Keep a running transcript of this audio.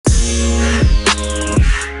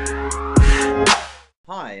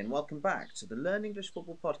Hi, and welcome back to the Learn English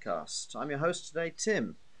Football Podcast. I'm your host today,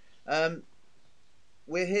 Tim. Um,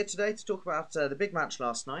 we're here today to talk about the big match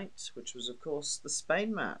last night, which was, of course, the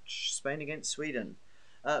Spain match, Spain against Sweden.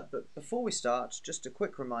 But before we start, just a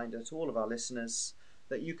quick reminder to all of our listeners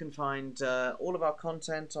that you can find all of our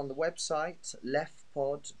content on the website,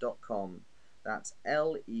 lefpod.com. That's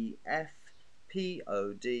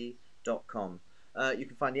LEFPOD.com. You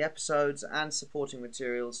can find the episodes and supporting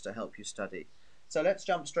materials to help you study. So let's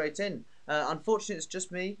jump straight in. Unfortunately, it's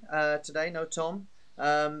just me today, no Tom.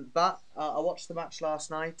 But I watched the match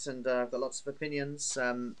last night and I've got lots of opinions.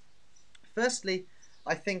 Firstly,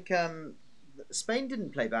 I think Spain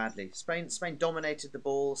didn't play badly. Spain dominated the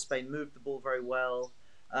ball. Spain moved the ball very well,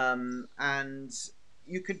 and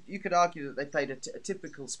you could argue that they played a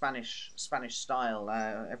typical Spanish style.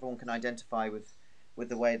 Everyone can identify with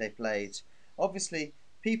the way they played. Obviously,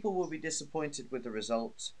 people will be disappointed with the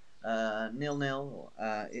result. 0-0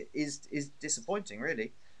 is disappointing,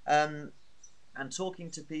 really. And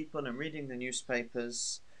talking to people and reading the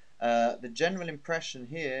newspapers, the general impression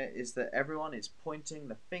here is that everyone is pointing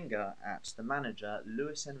the finger at the manager,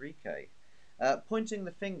 Luis Enrique. Pointing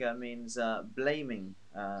the finger means blaming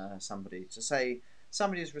somebody, to say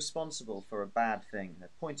somebody is responsible for a bad thing. They're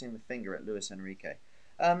pointing the finger at Luis Enrique.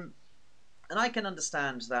 And I can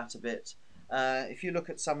understand that a bit. If you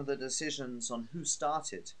look at some of the decisions on who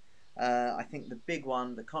started, I think the big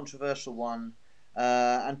one, the controversial one,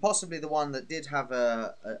 and possibly the one that did have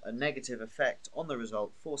a negative effect on the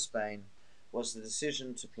result for Spain, was the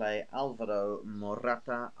decision to play Alvaro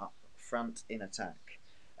Morata up front in attack.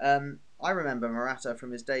 I remember Morata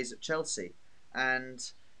from his days at Chelsea, and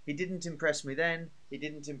he didn't impress me then. He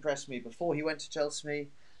didn't impress me before he went to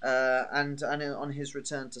Chelsea, and on his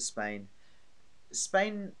return to Spain.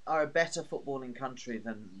 Spain are a better footballing country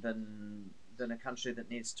than a country that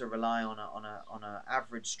needs to rely on a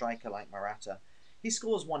average striker like Morata. He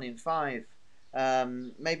scores 1 in 5.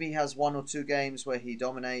 Maybe he has 1 or 2 games where he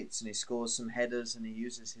dominates and he scores some headers and he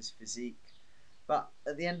uses his physique. But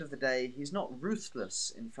at the end of the day, he's not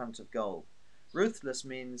ruthless in front of goal. Ruthless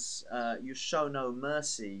means you show no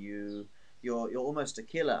mercy. You're almost a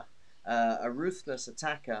killer. A ruthless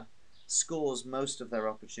attacker scores most of their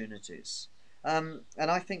opportunities. And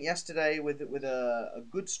I think yesterday, with a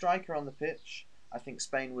good striker on the pitch, I think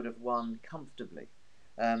Spain would have won comfortably.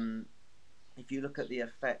 If you look at the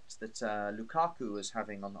effect that Lukaku is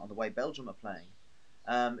having on the way Belgium are playing,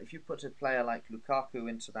 if you put a player like Lukaku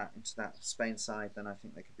into that Spain side, then I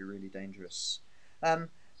think they could be really dangerous.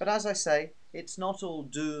 But as I say, it's not all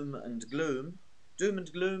doom and gloom. Doom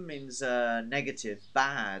and gloom means negative,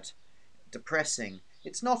 bad, depressing.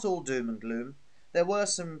 It's not all doom and gloom. There were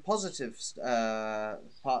some positive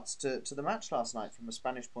parts to the match last night from a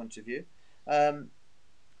Spanish point of view. A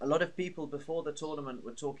lot of people before the tournament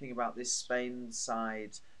were talking about this Spain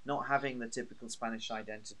side not having the typical Spanish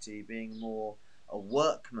identity, being more a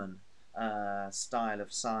workman style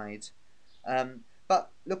of side. But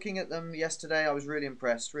looking at them yesterday, I was really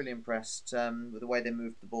impressed with the way they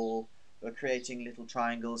moved the ball. They were creating little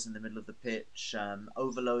triangles in the middle of the pitch,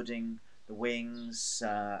 overloading the wings,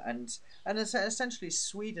 and essentially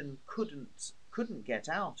Sweden couldn't get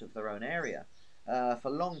out of their own area for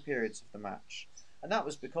long periods of the match, and that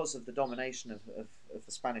was because of the domination of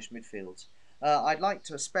the Spanish midfield. I'd like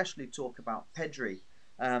to especially talk about Pedri.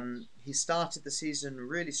 He started the season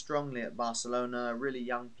really strongly at Barcelona, a really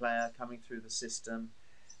young player coming through the system,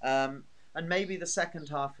 and maybe the second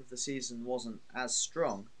half of the season wasn't as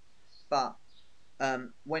strong, but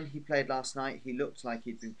when he played last night, he looked like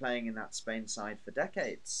he'd been playing in that Spain side for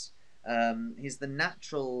decades. He's the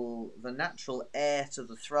natural heir to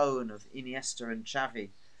the throne of Iniesta and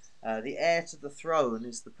Xavi. The heir to the throne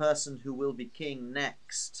is the person who will be king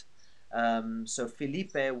next. So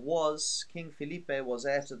King Felipe was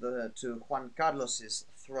heir to Juan Carlos's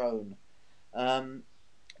throne.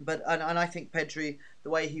 But I think Pedri,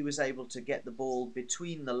 the way he was able to get the ball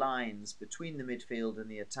between the lines, between the midfield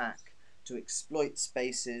and the attack, to exploit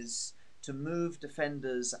spaces, to move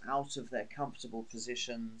defenders out of their comfortable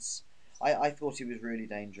positions, I thought he was really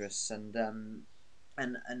dangerous, and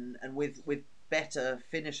with better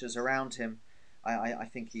finishers around him, I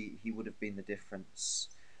think he would have been the difference.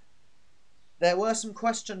 There were some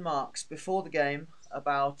question marks before the game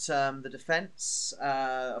about the defence.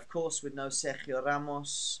 Of course, with no Sergio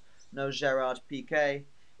Ramos, no Gerard Piqué,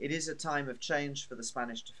 it is a time of change for the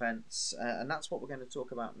Spanish defence, and that's what we're going to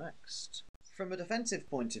talk about next. From a defensive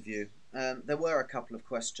point of view, there were a couple of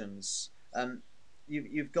questions.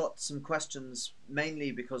 You've got some questions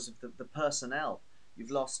mainly because of the personnel. You've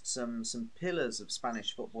lost some pillars of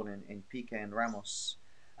Spanish football in Piqué and Ramos.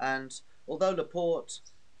 And although Laporte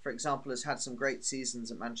for example, has had some great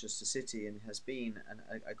seasons at Manchester City and has been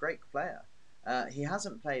a great player. He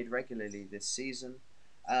hasn't played regularly this season.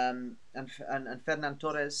 And Fernan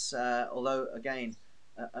Torres, although again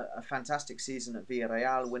a fantastic season at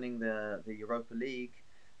Villarreal, winning the Europa League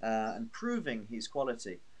and proving his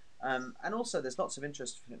quality. And also, there's lots of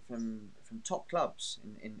interest from top clubs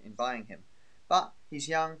in buying him. But he's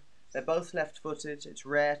young. They're both left-footed. It's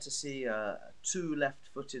rare to see two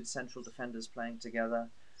left-footed central defenders playing together,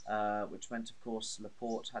 which meant, of course,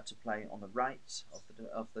 Laporte had to play on the right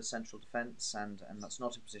of the central defence, and that's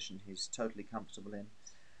not a position he's totally comfortable in.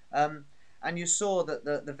 And you saw that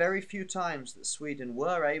the very few times that Sweden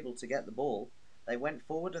were able to get the ball, they went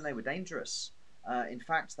forward and they were dangerous. In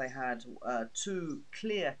fact, they had two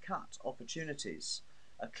clear-cut opportunities.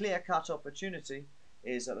 A clear-cut opportunity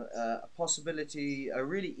is a possibility, a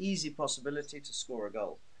really easy possibility to score a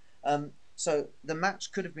goal. So the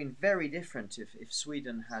match could have been very different if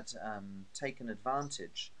Sweden had taken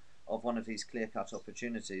advantage of one of these clear-cut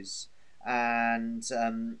opportunities. And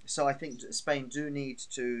so I think Spain do need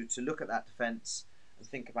to look at that defence and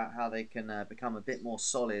think about how they can become a bit more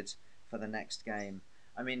solid for the next game.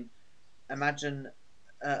 I mean, imagine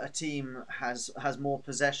a team has more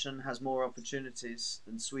possession, has more opportunities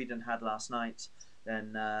than Sweden had last night.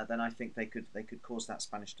 Then I think they could cause that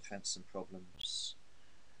Spanish defence some problems.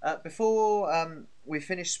 Before we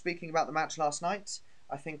finish speaking about the match last night,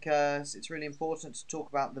 I think it's really important to talk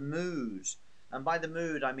about the mood. And by the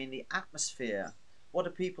mood, I mean the atmosphere. What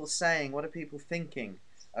are people saying? What are people thinking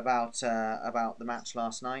about the match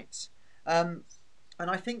last night? And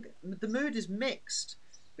I think the mood is mixed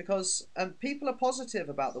because people are positive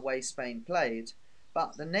about the way Spain played,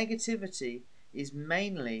 but the negativity is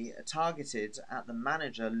mainly targeted at the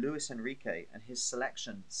manager, Luis Enrique, and his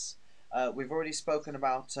selections. We've already spoken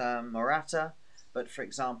about Morata, but for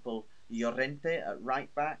example, Llorente at right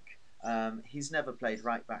back. He's never played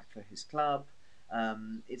right back for his club.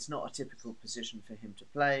 It's not a typical position for him to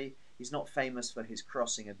play. He's not famous for his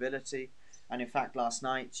crossing ability. And in fact, last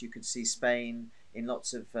night you could see Spain in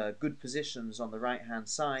lots of good positions on the right-hand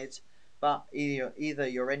side. But either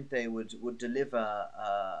Llorente would deliver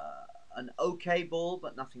an okay ball,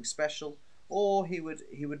 but nothing special, or he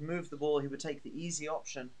would move the ball. He would take the easy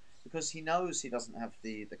option because he knows he doesn't have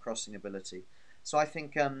the crossing ability. So I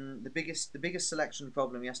think the biggest selection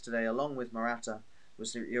problem yesterday, along with Morata,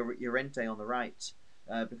 was Llorente on the right,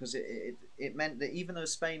 because it meant that even though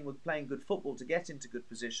Spain were playing good football to get into good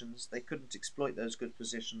positions, they couldn't exploit those good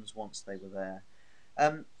positions once they were there.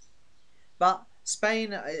 But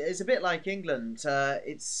Spain is a bit like England.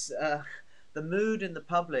 It's the mood in the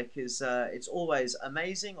public is it's always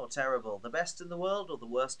amazing or terrible, the best in the world or the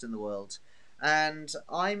worst in the world. And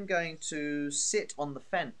I'm going to sit on the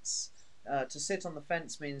fence. To sit on the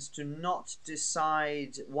fence means to not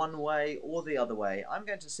decide one way or the other way. I'm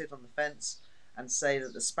going to sit on the fence and say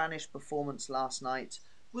that the Spanish performance last night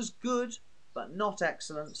was good, but not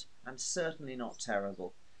excellent, and certainly not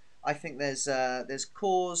terrible. I think there's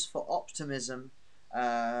cause for optimism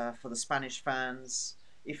for the Spanish fans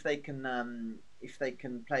if they can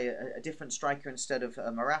play a different striker instead of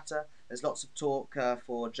Morata. There's lots of talk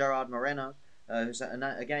for Gerard Moreno, who's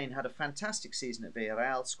again had a fantastic season at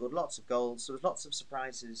Villarreal, scored lots of goals. There was lots of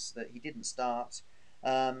surprises that he didn't start,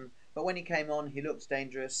 but when he came on, he looked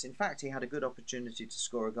dangerous. In fact, he had a good opportunity to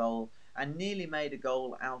score a goal and nearly made a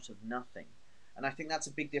goal out of nothing. And I think that's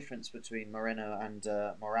a big difference between Moreno and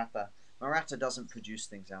Morata. Morata doesn't produce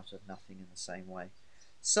things out of nothing in the same way.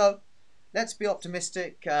 So let's be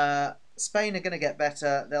optimistic. Spain are going to get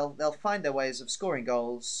better. They'll find their ways of scoring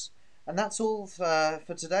goals. And that's all for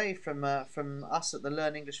today from us at the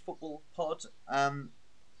Learn English Football Pod.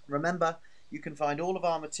 Remember, you can find all of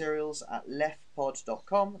our materials at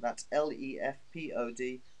lefpod.com. That's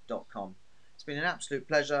LEFPOD.com. It's been an absolute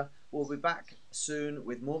pleasure. We'll be back soon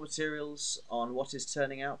with more materials on what is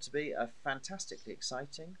turning out to be a fantastically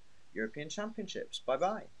exciting European Championships.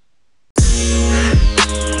 Bye-bye.